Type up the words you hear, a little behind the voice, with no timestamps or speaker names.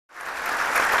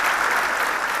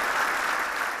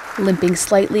Limping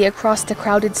slightly across the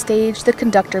crowded stage, the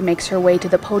conductor makes her way to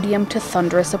the podium to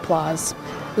thunderous applause.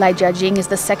 Lai Jiajing is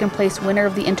the second-place winner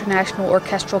of the International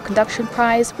Orchestral Conduction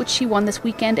Prize, which she won this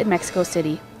weekend in Mexico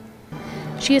City.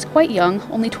 She is quite young,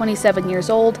 only 27 years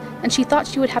old, and she thought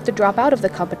she would have to drop out of the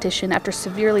competition after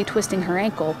severely twisting her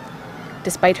ankle.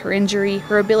 Despite her injury,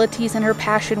 her abilities and her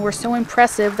passion were so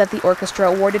impressive that the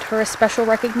orchestra awarded her a special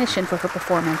recognition for her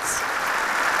performance.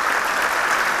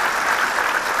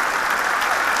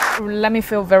 Let me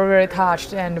feel very, very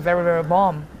touched and very, very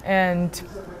warm. And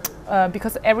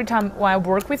because every time when I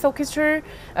work with orchestra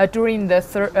during the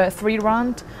three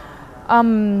round,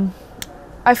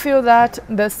 I feel that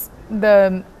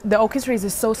the orchestra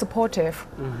is so supportive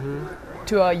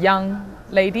to a young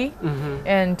lady,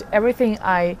 and everything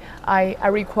I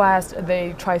request,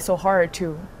 they try so hard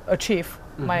to achieve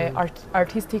my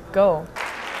artistic goal.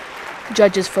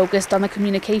 Judges focused on the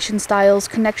communication styles,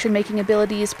 connection-making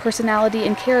abilities, personality,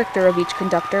 and character of each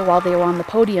conductor while they were on the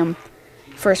podium.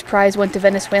 First prize went to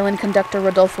Venezuelan conductor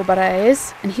Rodolfo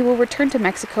Barraez, and he will return to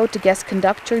Mexico to guest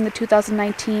conduct during the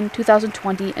 2019,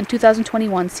 2020, and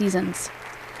 2021 seasons.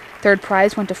 Third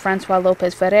prize went to Francois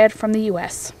Lopez Ferrer from the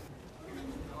U.S.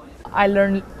 I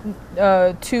learned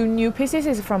two new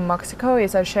pieces from Mexico.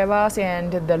 It's a Chevas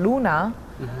and the Luna.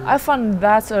 I found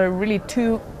that's a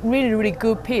two really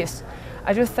good piece.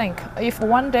 I just think if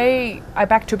one day I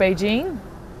back to Beijing,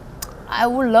 I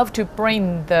would love to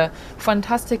bring the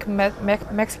fantastic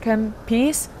Mexican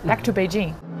piece back to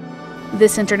Beijing.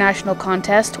 This international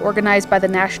contest, organized by the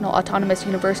National Autonomous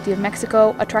University of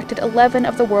Mexico, attracted 11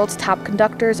 of the world's top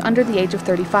conductors under the age of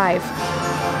 35.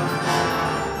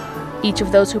 Each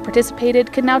of those who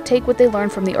participated can now take what they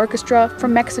learned from the orchestra,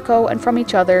 from Mexico, and from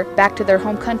each other back to their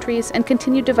home countries and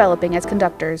continue developing as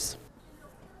conductors.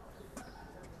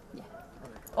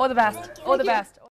 All the best. All the best.